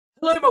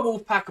Hello my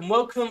Wolfpack and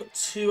welcome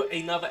to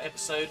another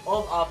episode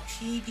of our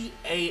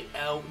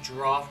PBAL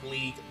Draft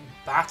League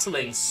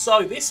battling.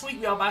 So this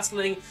week we are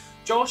battling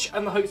Josh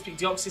and the Hope Speak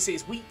Deoxys.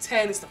 It's week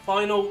 10, it's the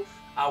final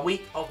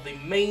week of the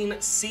main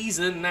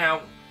season.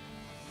 Now,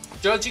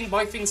 judging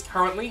by things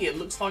currently, it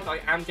looks like I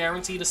am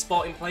guaranteed a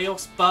spot in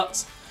playoffs,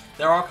 but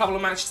there are a couple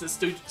of matches that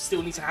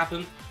still need to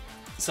happen,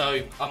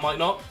 so I might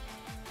not,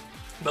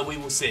 but we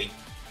will see.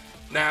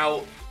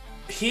 Now,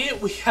 here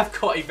we have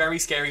got a very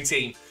scary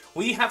team.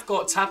 We have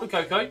got Tapu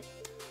Koko,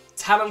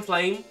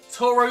 Talonflame,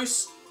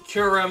 Tauros,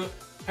 Kyurem,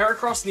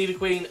 Heracross,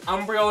 Nidoqueen,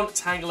 Umbreon,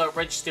 Tangela,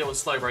 Registeel, and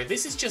Slowbro.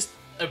 This is just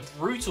a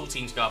brutal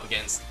team to go up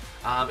against.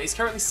 It's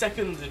currently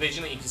second in the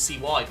division, and you can see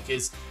why,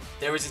 because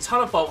there is a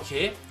ton of bulk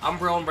here.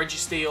 Umbreon,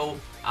 Registeel,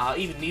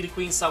 even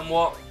Nidoqueen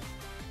somewhat,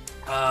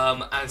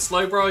 and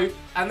Slowbro.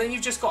 And then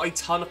you've just got a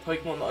ton of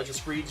Pokemon that are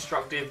just really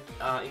destructive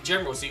in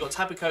general. So you've got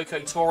Tapu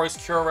Koko, Tauros,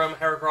 Kyurem,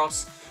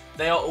 Heracross.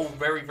 They are all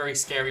very, very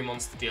scary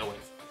monsters to deal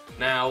with.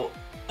 Now,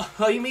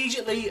 I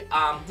immediately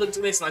looked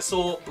at this and I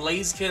saw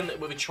Blaziken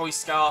with a Choice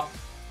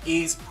Scarf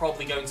is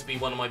probably going to be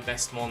one of my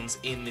best mons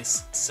in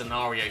this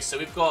scenario. So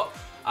we've got,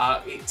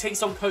 it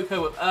takes on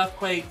Koko with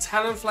Earthquake,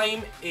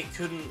 Talonflame, it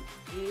couldn't,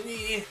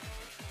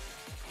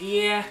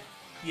 yeah,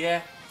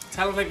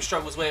 Talonflame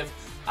struggles with,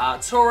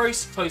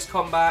 Tauros, Close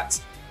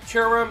Combat,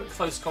 Kyurem,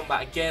 Close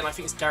Combat again, I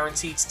think it's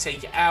guaranteed to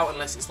take it out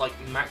unless it's like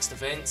max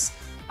defense.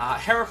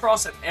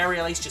 Heracross and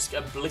Aerial Ace just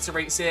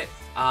obliterates it.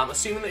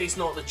 Assuming that it's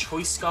not the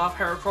Choice Scarf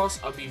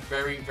Heracross, I'd be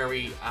very,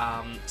 very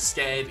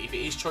scared if it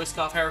is Choice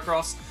Scarf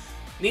Heracross.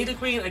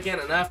 Nidoqueen, again,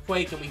 an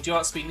Earthquake, and we do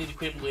outspeed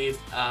Nidoqueen with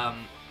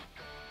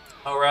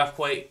our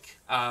Earthquake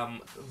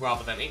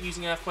rather than it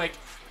using Earthquake.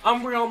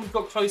 Umbreon, we've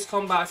got Close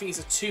Combat, I think it's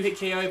a 2-hit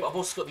KO, but I've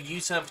also got the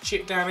U-turn for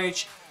chip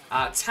damage.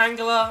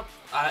 Tangela,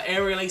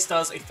 Aerial Ace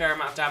does a fair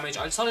amount of damage.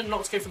 I decided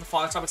not to go for the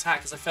Fire type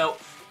attack because I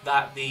felt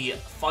that the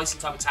fighting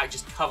type attack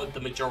just covered the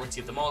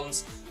majority of the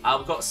mons.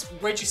 We've got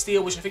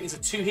Registeel, which I think is a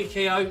 2-hit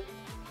KO,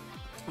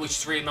 which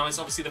is really nice.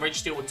 Obviously, the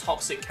Registeel with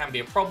Toxic can be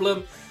a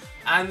problem.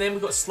 And then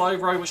we've got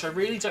Slowbro, which I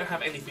really don't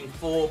have anything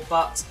for,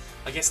 but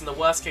I guess in the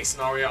worst case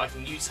scenario, I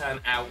can U-turn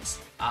out,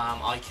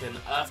 I can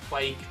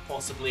Earthquake,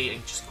 possibly,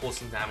 and just cause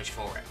some damage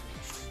for it.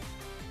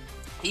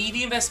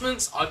 EV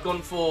investments, I've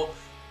gone for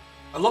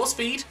a lot of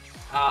speed.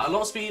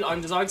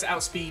 I'm designed to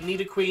outspeed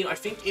Nidoqueen. I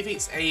think if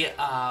it's a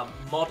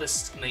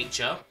modest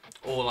nature,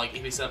 or like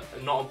if it's a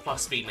not on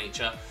plus speed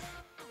nature,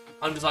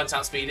 I'm designed to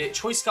outspeed it.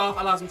 Choice Scarf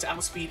allows me to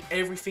outspeed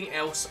everything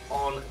else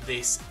on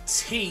this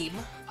team,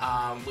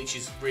 which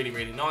is really,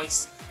 really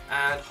nice.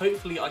 And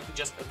hopefully I can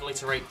just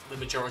obliterate the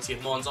majority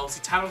of mons.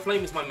 Obviously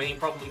Talonflame is my main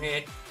problem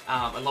here,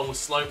 along with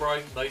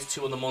Slowbro. Those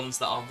two are the mons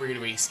that are really,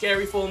 really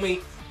scary for me.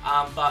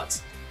 But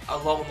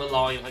along the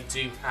line, I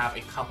do have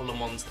a couple of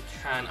mons that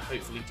can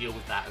hopefully deal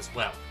with that as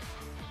well.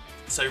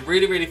 So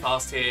really, really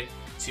fast here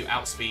to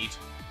outspeed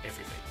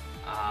everything,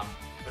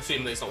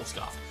 assuming that it's not all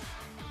Scarf.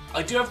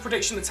 I do have a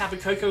prediction that Tapu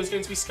Koko is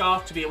going to be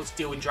Scarfed to be able to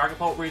deal with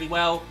Dragapult really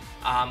well.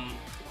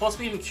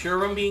 Possibly even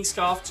Kyurem being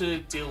Scarfed to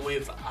deal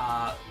with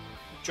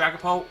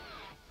Dragapult.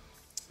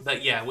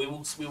 But yeah, we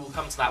will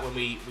come to that when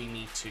we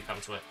need to come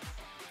to it.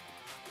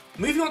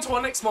 Moving on to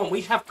our next mon,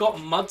 we have got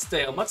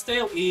Mudsdale.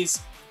 Mudsdale is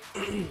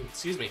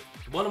excuse me,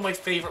 one of my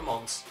favourite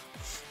mons.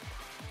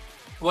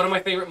 One of my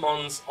favourite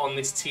mons on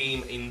this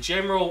team in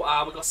general.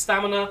 We've got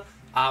Stamina,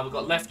 we've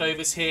got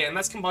Leftovers here, and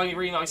that's combining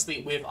really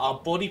nicely with our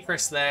Body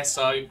Press there.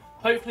 So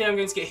hopefully I'm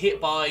going to get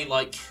hit by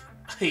like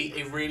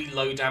a really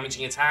low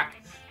damaging attack,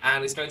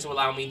 and it's going to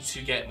allow me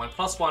to get my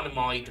 +1 in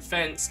my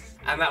defense,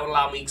 and that will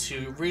allow me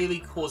to really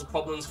cause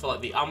problems for like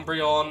the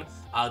Umbreon,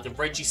 the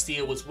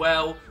Registeel as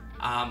well.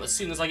 As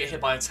soon as I get hit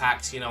by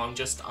attacks, you know,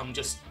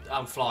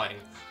 I'm flying.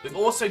 We've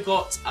also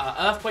got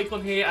Earthquake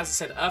on here. As I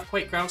said,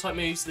 Earthquake ground type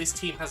moves. This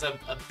team has a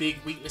big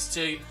weakness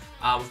too.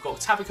 We've got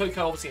Tapu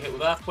Koko obviously hit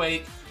with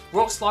Earthquake.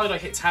 Rock Slide I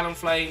hit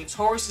Talonflame.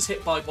 Tauros is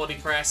hit by Body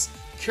Press.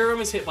 Kyurem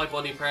is hit by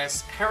Body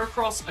Press.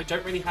 Heracross I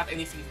don't really have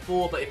anything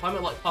for, but if I'm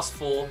at like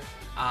 +4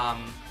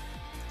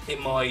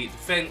 in my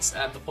defense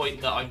at the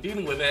point that I'm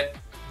dealing with it,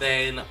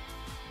 then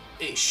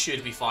it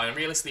should be fine.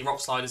 Realistically, Rock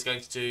Slide is going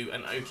to do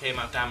an okay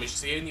amount of damage.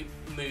 It's the only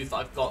move that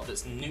I've got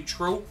that's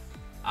neutral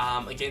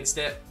against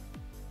it.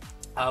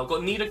 We've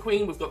got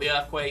Nidoqueen, we've got the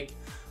Earthquake.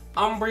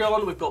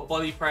 Umbreon, we've got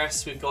Body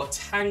Press. We've got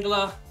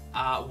Tangela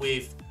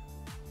with...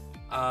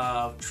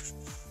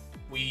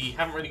 we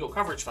haven't really got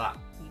coverage for that.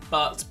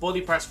 But Body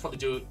Press will probably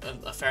do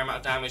a fair amount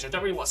of damage. I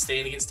don't really want to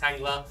stay in against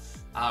Tangela.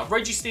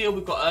 Registeel,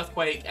 we've got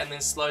Earthquake, and then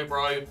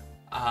Slowbro.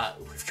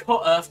 We've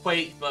got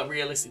Earthquake, but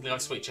realistically I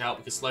switch out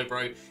because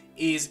Slowbro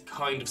is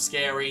kind of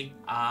scary.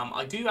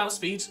 I do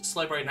outspeed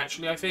Slowbro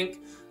naturally, I think,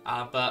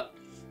 but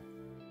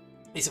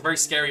it's a very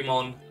scary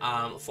mon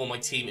for my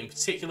team in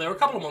particular. There are a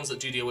couple of mons that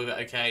do deal with it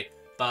okay,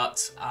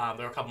 but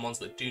there are a couple of mons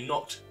that do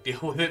not deal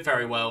with it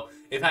very well.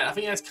 In fact, I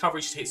think it has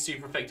coverage to hit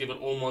super effective on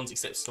all mons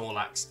except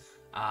Snorlax,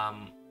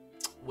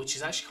 which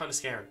is actually kind of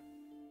scary.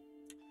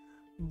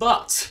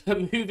 But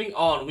moving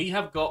on, we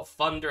have got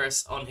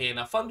Thundurus on here.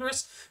 Now,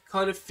 Thundurus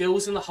kind of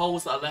fills in the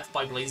holes that are left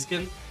by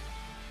Blaziken.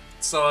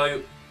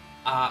 So,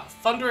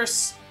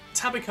 Thunderous,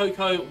 Tapu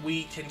Koko,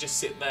 we can just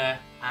sit there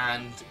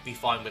and be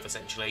fine with,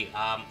 essentially.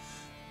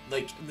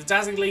 Like, the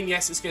Dazzling Gleam,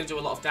 yes, it's going to do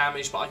a lot of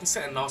damage, but I can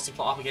set a nasty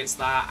plot up against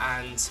that,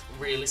 and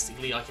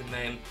realistically, I can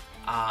then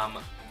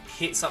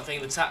hit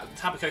something. The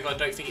Tapu Koko, I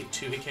don't think it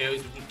 2-hit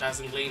KOs with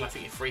Dazzling Gleam, I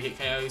think it 3-hit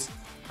KOs,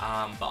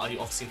 but I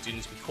obviously do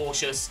need to be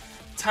cautious.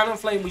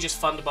 Talonflame, we just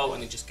Thunderbolt,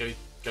 and it just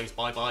goes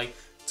bye-bye.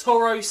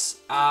 Tauros,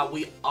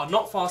 we are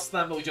not faster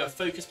than, but we do have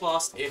Focus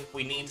Blast if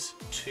we need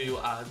to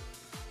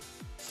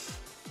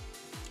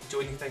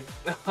do anything.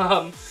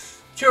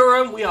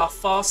 Kyurem, we are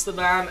faster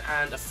than,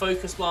 and a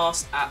Focus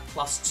Blast at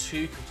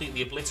 +2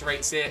 completely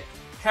obliterates it.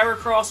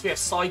 Heracross, we have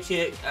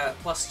Psychic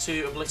at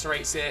 +2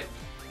 obliterates it.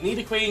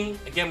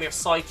 Nidoqueen, again we have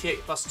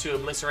Psychic, +2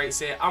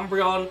 obliterates it.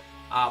 Umbreon,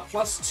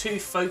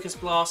 +2 Focus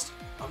Blast.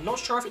 I'm not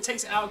sure if it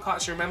takes it out, I can't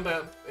actually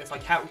remember if I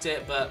counted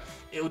it, but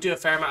it will do a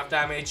fair amount of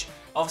damage.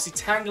 Obviously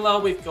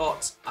Tangela, we've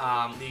got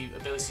the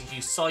ability to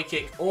use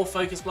Psychic or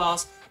Focus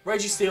Blast.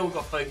 Registeel, we've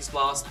got Focus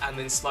Blast, and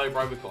then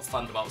Slowbro, we've got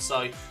Thunderbolt.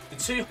 So the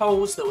two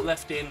holes that were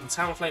left in, the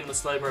Talonflame and the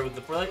Slowbro with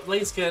the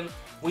Blaziken,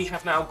 we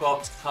have now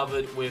got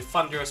covered with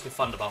Thunderous with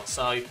Thunderbolt.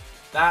 So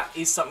that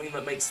is something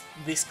that makes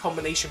this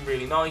combination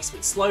really nice.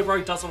 But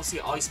Slowbro does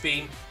obviously Ice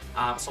Beam,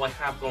 so I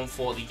have gone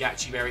for the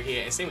Yachi Berry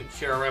here. And same with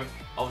Kyurem,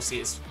 obviously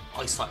it's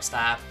Ice type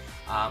stab.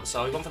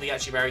 So I've gone for the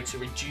Yachi Berry to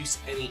reduce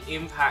any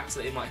impact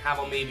that it might have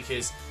on me,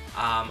 because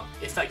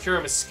if that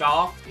Kyurem is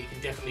Scarfed, it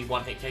can definitely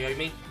one-hit KO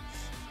me.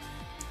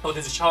 Oh,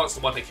 there's a chance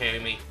to one-hit KO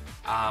me.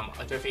 I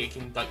don't think it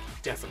can like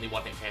definitely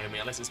one-hit KO me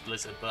unless it's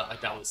Blizzard, but I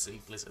doubt it's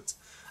Blizzard.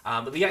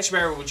 But the Yachi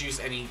Berry will reduce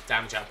any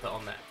damage output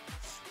on there.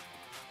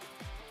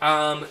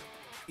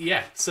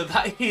 Yeah, so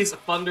that is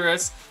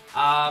Thunderous.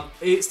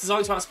 It's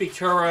designed to outspeed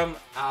Kyurem.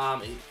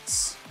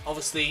 It's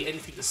obviously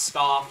anything that's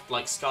Scarfed,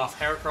 like Scarf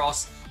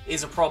Heracross,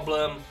 is a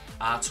problem.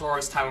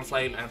 Tauros,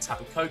 Talonflame, and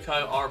Tapu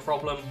Koko are a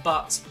problem,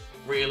 but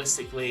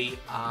realistically,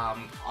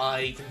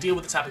 I can deal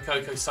with the Tapu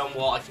Koko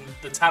somewhat.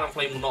 The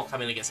Talonflame will not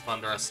come in against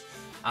Thunderous.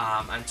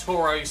 And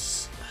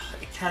Tauros,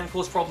 it can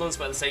cause problems,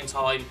 but at the same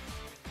time,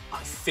 I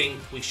think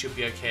we should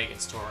be okay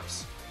against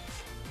Tauros.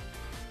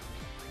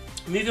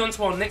 Moving on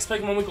to our next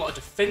Pokemon, we've got a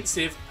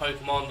defensive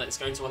Pokemon that's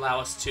going to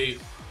allow us to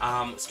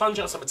sponge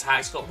out some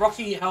attacks. We've got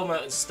Rocky,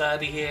 Helmet, and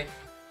Sturdy here.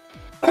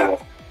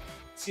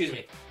 Excuse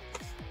me.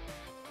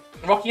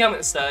 Rocky, Helmet,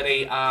 and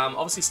Sturdy.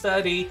 Obviously,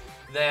 Sturdy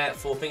there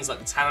for things like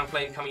the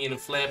Talonflame coming in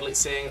and Flare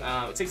Blitzing.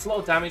 It takes a lot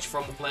of damage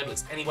from the Flare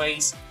Blitz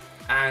anyways,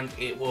 and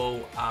it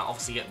will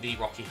obviously get the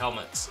Rocky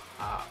Helmet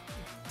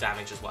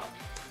damage as well.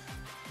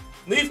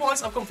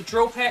 Move-wise, I've gone for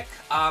Drill Peck.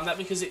 That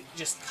because it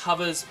just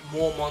covers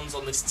more mons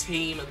on this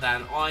team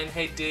than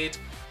Ironhead did.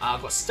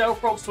 I've got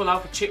Stealth Rocks to allow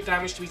for chip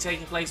damage to be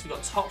taking place. We've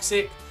got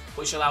Toxic,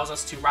 which allows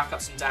us to rack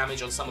up some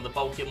damage on some of the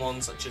bulkier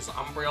mons, such as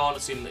Umbreon,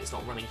 assuming that it's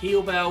not running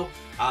Heal Bell.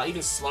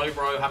 Even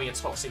Slowbro, having a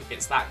Toxic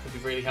against that could be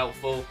really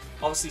helpful.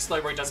 Obviously,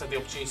 Slowbro does have the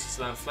opportunity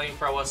to learn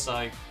Flamethrower, so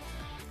I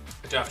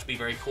do have to be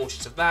very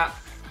cautious of that.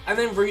 And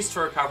then Roost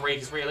for recovery,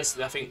 because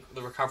realistically, I think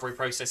the recovery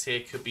process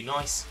here could be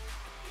nice.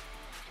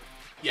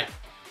 Yeah.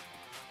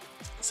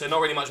 So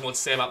not really much more to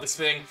say about this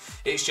thing.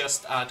 It's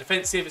just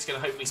defensive. It's going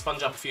to hopefully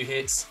sponge up a few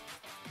hits.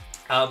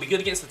 Be good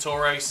against the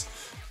Tauros.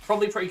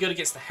 Probably pretty good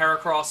against the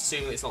Heracross,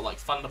 assuming it's not like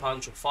Thunder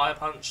Punch or Fire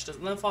Punch. Does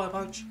it learn Fire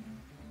Punch?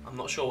 I'm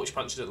not sure which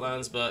punches it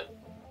learns, but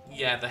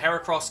yeah, the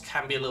Heracross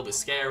can be a little bit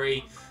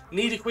scary.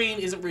 Nidoqueen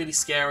isn't really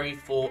scary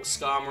for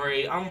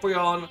Skarmory.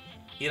 Umbreon,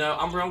 you know,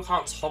 Umbreon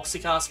can't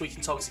Toxic us. We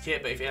can Toxic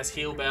it, but if it has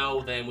Heal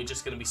Bell, then we're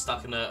just going to be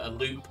stuck in a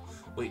loop,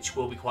 which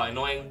will be quite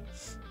annoying.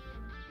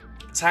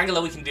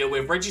 Tangela we can deal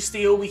with.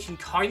 Registeel we can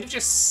kind of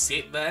just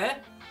sit there,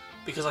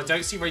 because I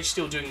don't see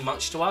Registeel doing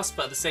much to us,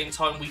 but at the same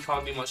time we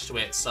can't do much to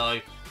it,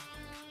 so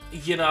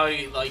you know,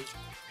 like,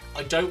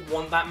 I don't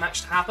want that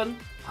match to happen.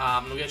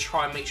 I'm going to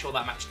try and make sure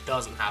that match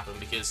doesn't happen,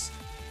 because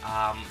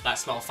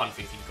that's not a fun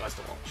thing for you guys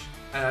to watch.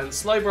 And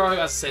Slowbro, as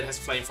I said, has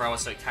Flamethrower,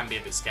 so it can be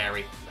a bit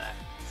scary there.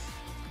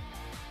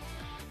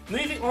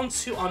 Moving on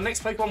to our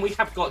next Pokemon, we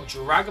have got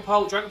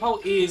Dragapult.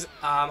 Dragapult is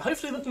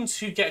hopefully looking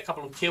to get a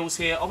couple of kills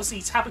here.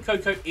 Obviously, Tapu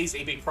Koko is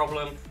a big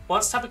problem.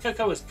 Once Tapu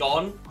Koko is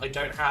gone, I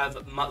don't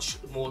have much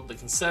more that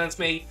concerns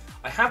me.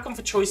 I have gone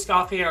for Choice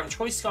Scarf here. I'm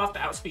Choice Scarf to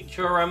outspeed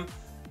Kyurem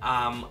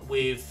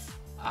with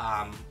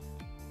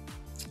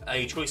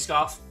a Choice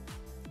Scarf.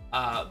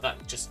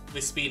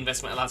 This speed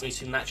investment allows me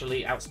to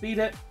naturally outspeed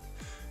it.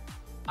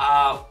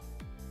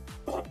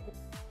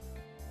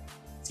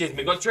 Excuse me,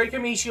 we've got Draco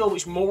Meteor,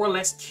 which more or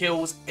less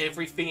kills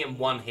everything in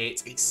one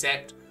hit,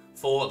 except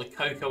for the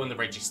Koko and the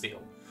Registeel.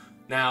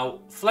 Now,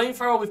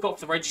 Flamethrower we've got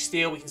for the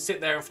Registeel. We can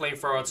sit there and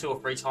Flamethrower 2 or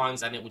 3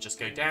 times and it will just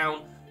go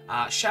down.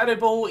 Shadow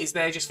Ball is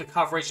there just for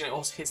coverage, and it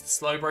also hits the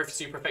Slowbro for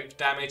super effective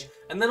damage.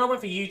 And then I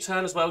went for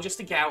U-Turn as well, just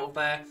to get out of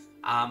there,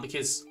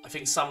 because I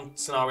think some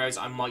scenarios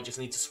I might just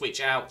need to switch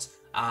out.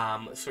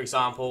 For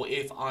example,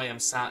 if I am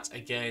sat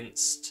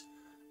against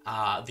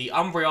the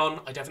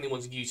Umbreon, I definitely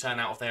want to U-turn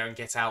out of there and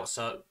get out,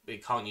 so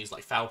it can't use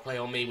like Foul Play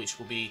on me, which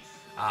will be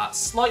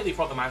slightly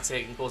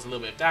problematic and cause a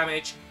little bit of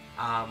damage,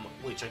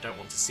 which I don't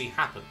want to see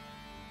happen.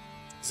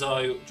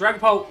 So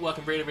Dragapult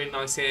working really, really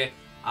nice here.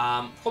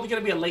 Probably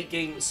going to be a late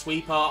game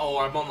sweeper,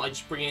 or a mon that I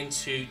just bring in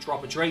to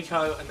drop a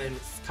Draco and then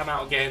come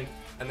out again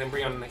and then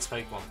bring on the next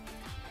Pokemon.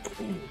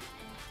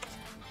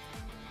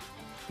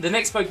 The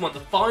next Pokemon, the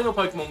final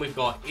Pokemon we've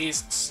got,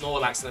 is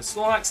Snorlax. And the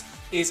Snorlax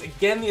is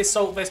again the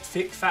Assault Vest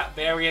Thick Fat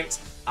variant.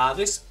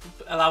 This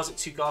allows it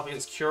to go up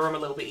against Kyurem a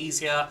little bit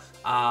easier.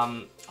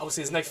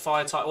 Obviously, there's no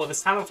fire type. Well,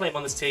 there's Talonflame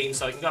on this team,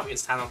 so it can go up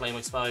against Talonflame,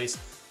 I suppose.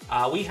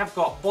 We have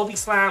got Body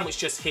Slam, which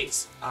just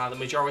hits the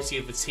majority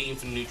of the team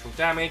for neutral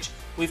damage.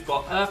 We've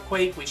got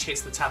Earthquake, which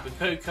hits the Tapu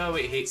Koko.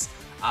 It hits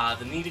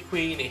the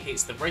Nidoqueen. It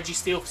hits the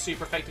Registeel for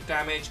super effective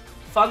damage.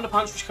 Thunder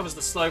Punch, which covers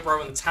the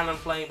Slowbro and the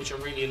Talonflame, which are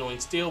really annoying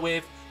to deal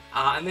with.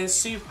 And then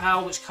Super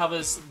Power, which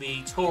covers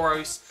the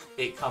Tauros,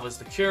 it covers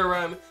the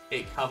Kyurem,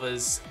 it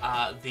covers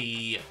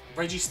the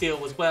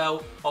Registeel as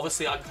well.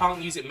 Obviously, I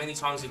can't use it many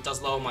times, it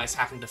does lower my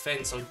attack and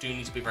defense, so I do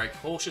need to be very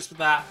cautious with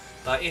that.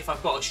 But if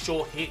I've got a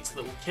sure hit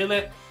that will kill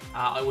it,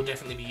 I will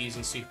definitely be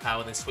using Super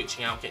Power, then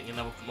switching out, getting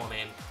another Pokemon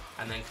in,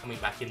 and then coming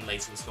back in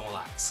later with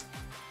Snorlax.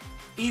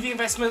 EV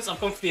investments, I've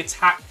gone for the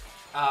attack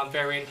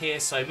variant here,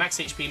 so max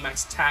HP,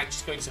 max attack,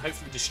 just going to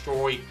hopefully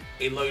destroy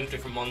a load of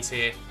different mons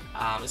here.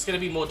 It's going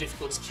to be more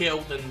difficult to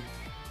kill than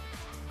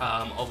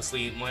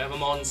obviously my other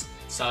mons,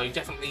 so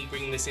definitely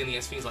bringing this in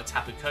against things like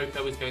Tapu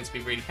Koko is going to be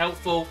really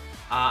helpful,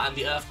 and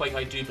the Earthquake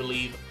I do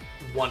believe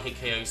one-hit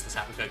KOs the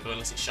Tapu Koko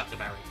unless it's Shadow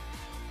Berry.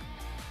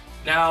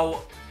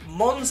 Now,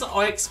 mons that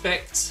I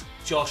expect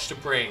Josh to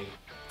bring: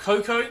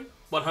 Koko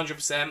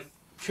 100%,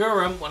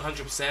 Kyurem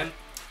 100%,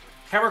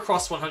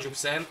 Heracross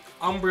 100%,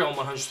 Umbreon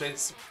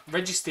 100%,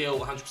 Registeel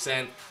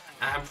 100%,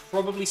 and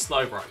probably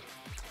Slowbro.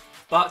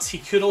 But he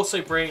could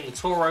also bring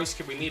Tauros,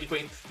 could bring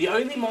Nidoqueen. The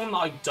only mon that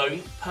I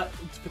don't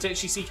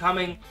potentially see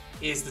coming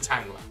is the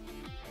Tangler.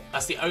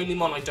 That's the only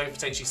mon I don't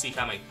potentially see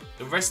coming.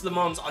 The rest of the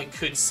mons I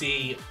could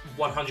see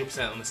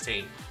 100% on this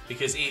team,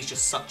 because it is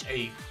just such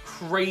a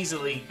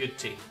crazily good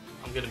team.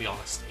 I'm going to be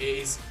honest. It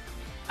is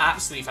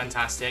absolutely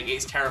fantastic. It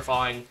is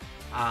terrifying.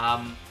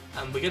 And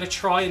we're going to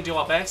try and do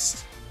our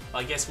best.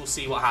 I guess we'll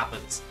see what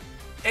happens.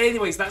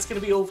 Anyways, that's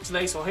going to be all for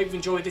today, so I hope you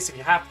enjoyed this. If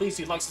you have, please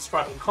do like,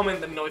 subscribe, and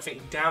comment. Let me know what you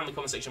think down in the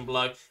comment section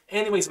below.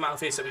 Anyways, I'm out of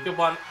here, so have a good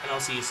one, and I'll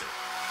see you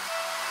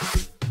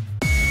soon.